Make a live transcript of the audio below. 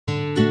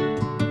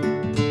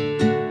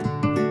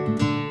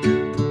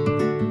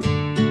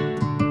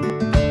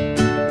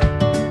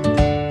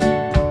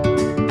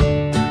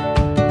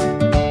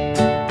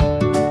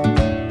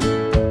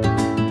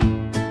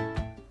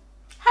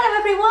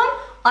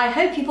I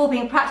hope you've all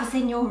been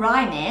practicing your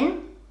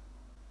rhyming.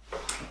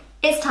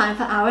 It's time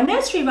for our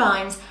nursery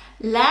rhymes.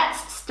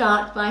 Let's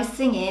start by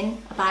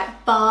singing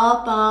about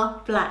Baa Baa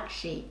Black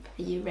Sheep.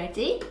 Are you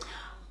ready?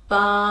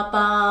 Baa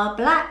Baa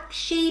Black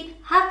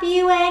Sheep, have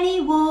you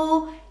any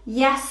wool?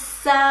 Yes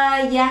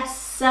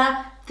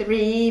sir,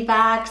 3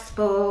 bags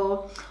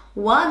full.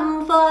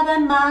 1 for the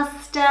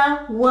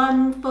master,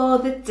 1 for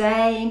the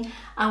dame,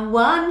 and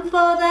 1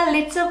 for the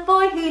little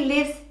boy who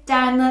lives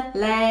down the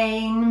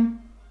lane.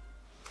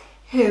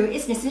 Who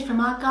is missing from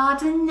our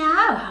garden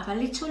now? Have a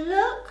little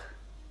look.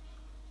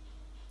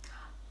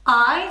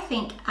 I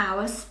think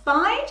our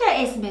spider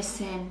is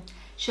missing.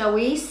 Shall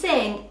we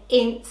sing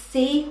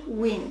Incy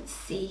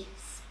Wincy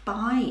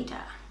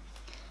Spider?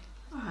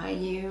 Are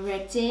you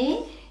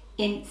ready?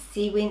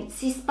 Incy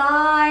Wincy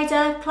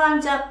Spider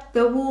climbed up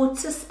the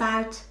water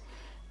spout.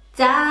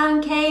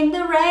 Down came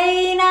the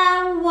rain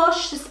and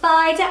washed the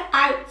spider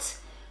out.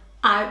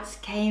 Out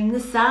came the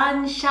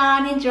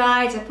sunshine and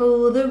dried up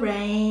all the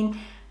rain.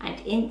 And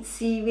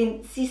Incy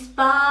Wincy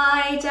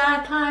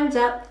Spider climbed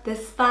up the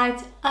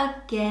spout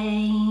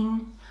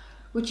again.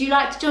 Would you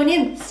like to join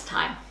in this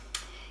time?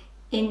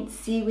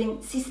 Incy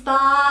Wincy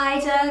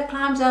Spider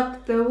climbed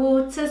up the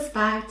water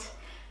spout.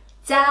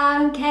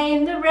 Down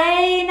came the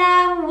rain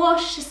and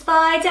washed the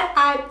spider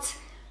out.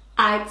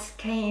 Out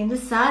came the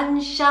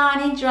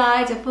sunshine and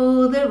dried up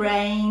all the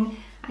rain.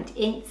 And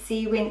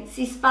Incy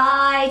Wincy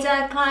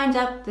Spider climbed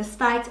up the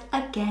spout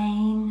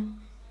again.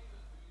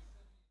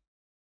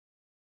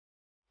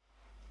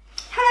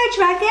 Hello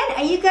Dragon,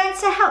 are you going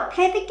to help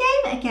play the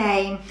game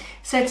again?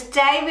 So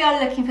today we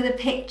are looking for the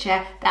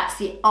picture that's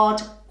the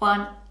odd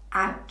one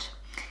out.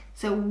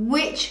 So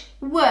which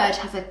word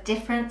has a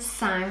different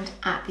sound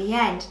at the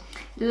end?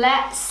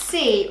 Let's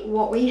see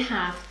what we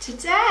have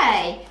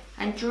today,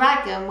 and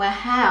Dragon will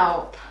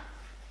help.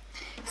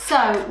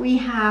 So we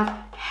have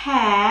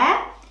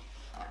hare,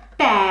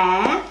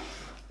 bear,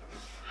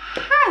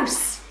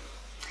 house.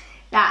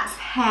 That's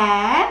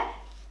hare,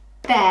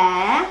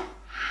 bear,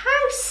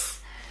 house.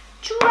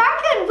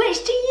 Dragon,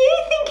 which do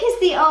you think is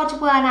the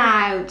odd one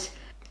out?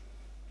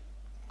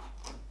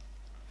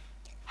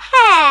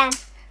 Hare.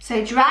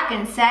 So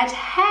Dragon said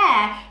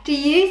hare. Do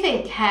you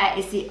think hare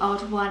is the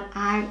odd one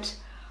out?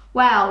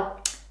 Well,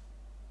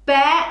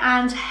 bear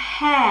and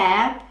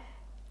hare,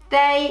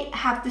 they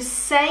have the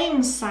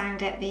same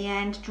sound at the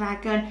end,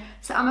 Dragon.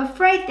 So I'm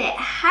afraid that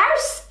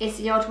house is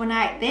the odd one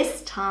out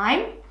this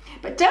time.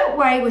 But don't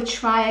worry, we'll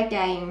try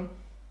again.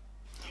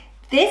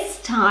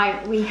 This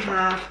time we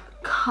have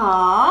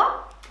car,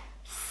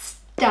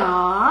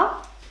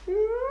 star,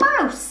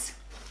 mouse.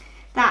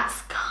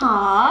 That's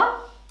car,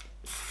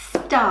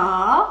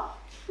 star,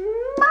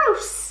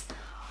 mouse.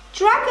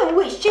 Dragon,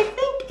 which do you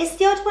think is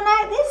the odd one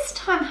out this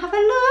time? Have a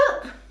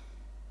look.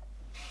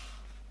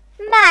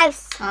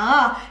 Mouse.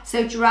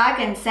 So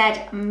Dragon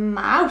said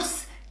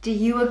mouse. Do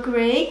you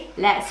agree?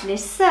 Let's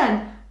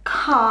listen.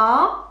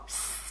 Car,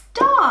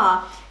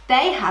 star.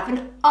 They have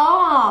an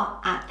R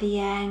at the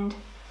end.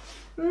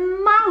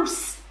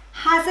 Mouse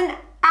has an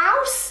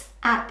ouse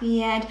at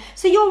the end.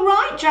 So you're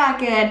right,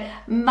 Dragon.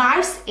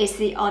 Mouse is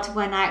the odd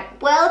one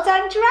out. Well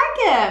done,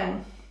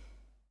 Dragon.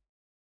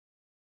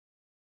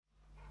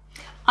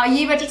 Are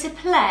you ready to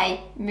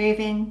play?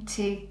 Moving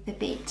to the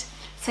beat.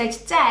 So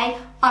today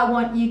I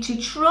want you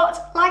to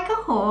trot like a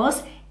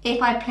horse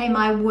if I play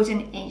my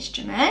wooden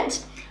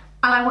instrument,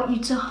 and I want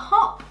you to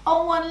hop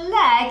on one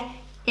leg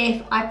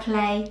if I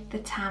play the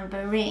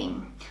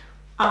tambourine.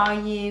 Are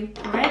you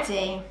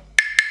ready?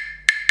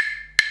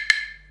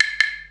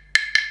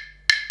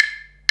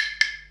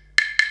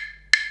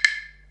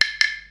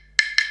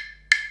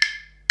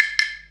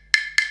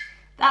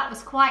 That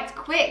was quite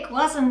quick,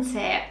 wasn't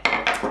it?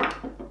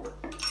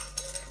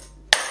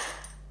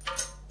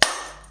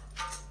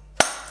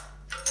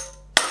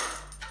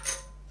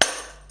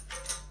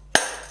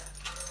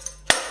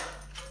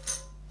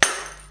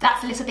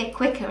 That's a little bit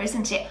quicker,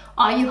 isn't it?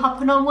 Are you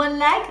hopping on one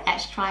leg?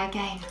 Let's try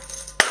again.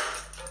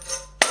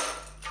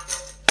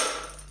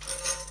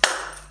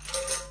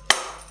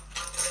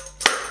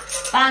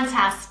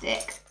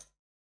 Fantastic.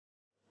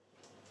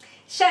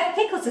 Chef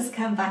Pickles has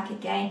come back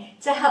again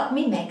to help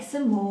me make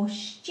some more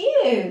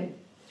stew.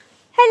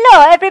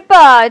 Hello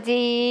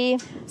everybody.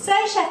 So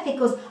Chef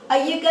Pickles,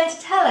 are you going to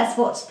tell us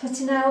what to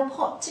put in our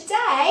pot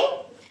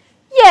today?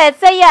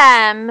 Yes, I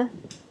am.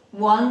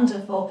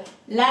 Wonderful.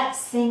 Let's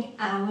sing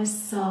our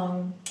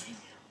song.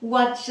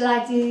 What shall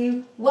I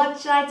do? What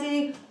shall I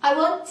do? I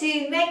want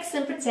to make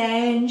some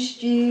pretend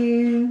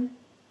stew.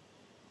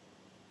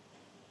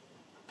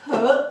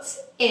 Put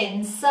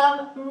in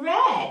some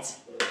red.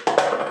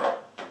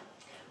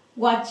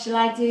 What shall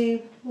I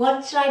do?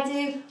 What shall I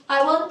do?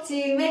 I want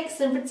to make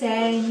some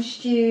pretend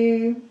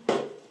stew.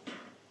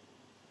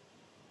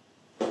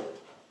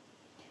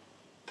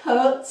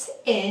 Put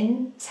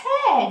in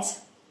Ted.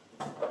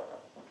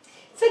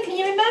 So can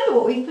you remember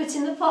what we've put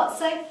in the pot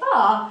so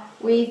far?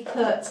 We've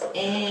put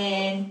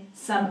in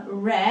some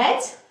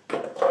red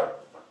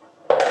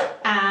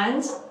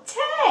and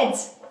Ted.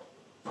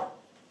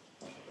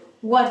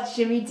 What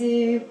should we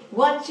do?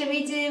 What should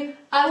we do?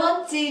 I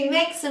want to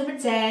make some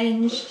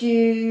pretend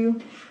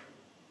stew.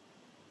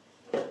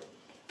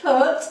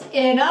 Put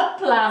in a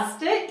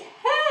plastic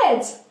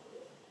head.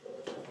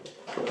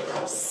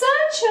 So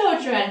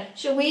children,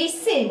 shall we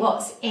see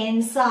what's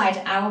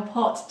inside our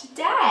pot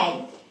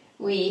today?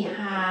 We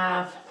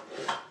have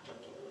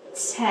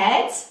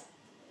Ted.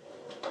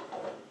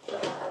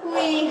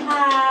 We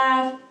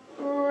have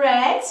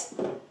Red.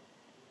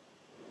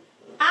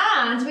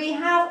 And we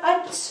have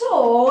a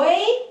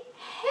toy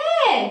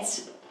head.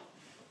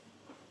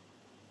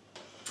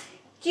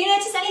 Do you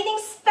notice anything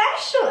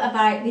special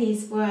about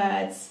these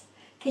words?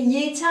 Can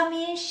you tell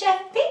me in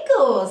Chef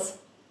Pickles?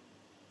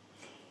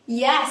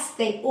 Yes,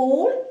 they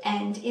all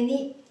end in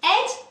the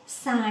ed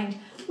sound.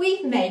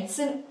 We've made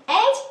some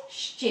ed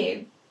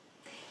stew.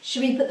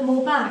 Should we put them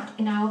all back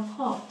in our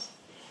pot?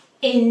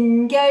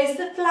 In goes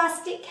the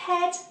plastic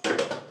head.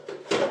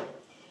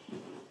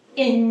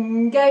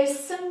 In goes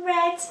some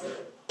red.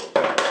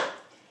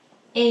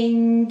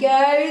 In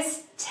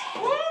goes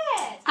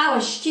Ted. Our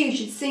stew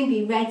should soon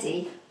be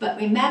ready, but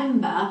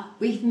remember,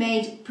 we've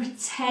made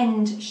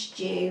pretend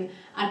stew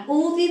and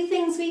all the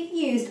things we've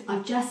used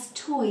are just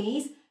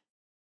toys.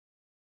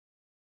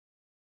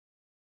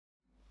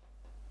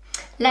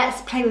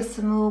 Let's play with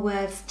some more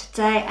words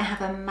today. I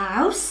have a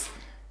mouse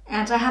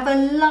and I have a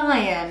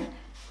lion.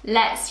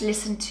 Let's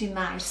listen to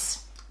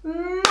mouse.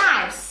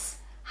 Mouse.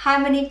 How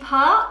many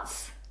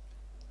parts?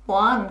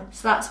 1.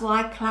 So that's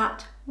why I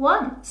clapped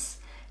once.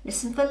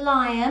 Listen for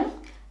lion.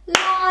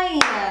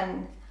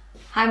 Lion.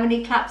 How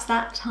many claps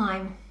that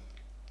time?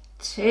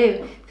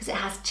 2, because it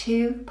has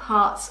 2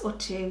 parts or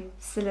 2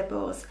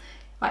 syllables.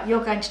 Right,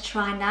 you're going to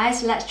try now.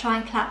 So let's try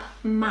and clap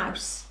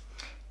mouse.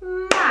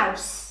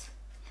 Mouse.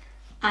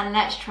 And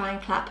let's try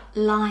and clap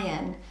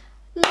lion.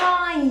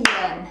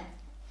 Lion.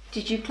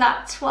 Did you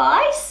clap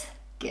twice?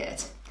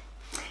 Good.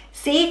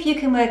 See if you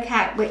can work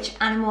out which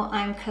animal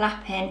I'm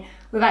clapping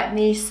without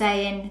me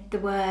saying the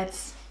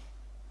words.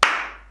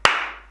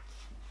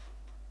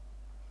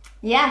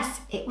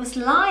 Yes, it was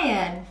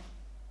lion.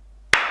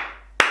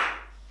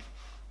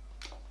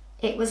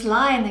 It was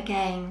lion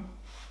again.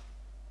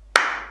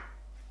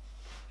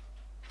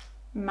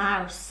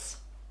 Mouse.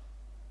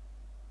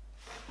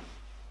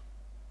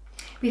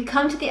 We've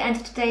come to the end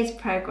of today's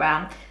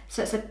programme,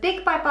 so it's a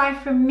big bye-bye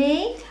from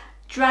me,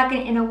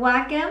 dragon in a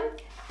wagon,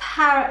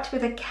 parrot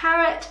with a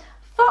carrot,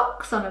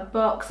 fox on a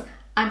box,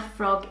 and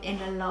frog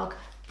in a log.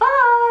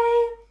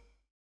 Bye!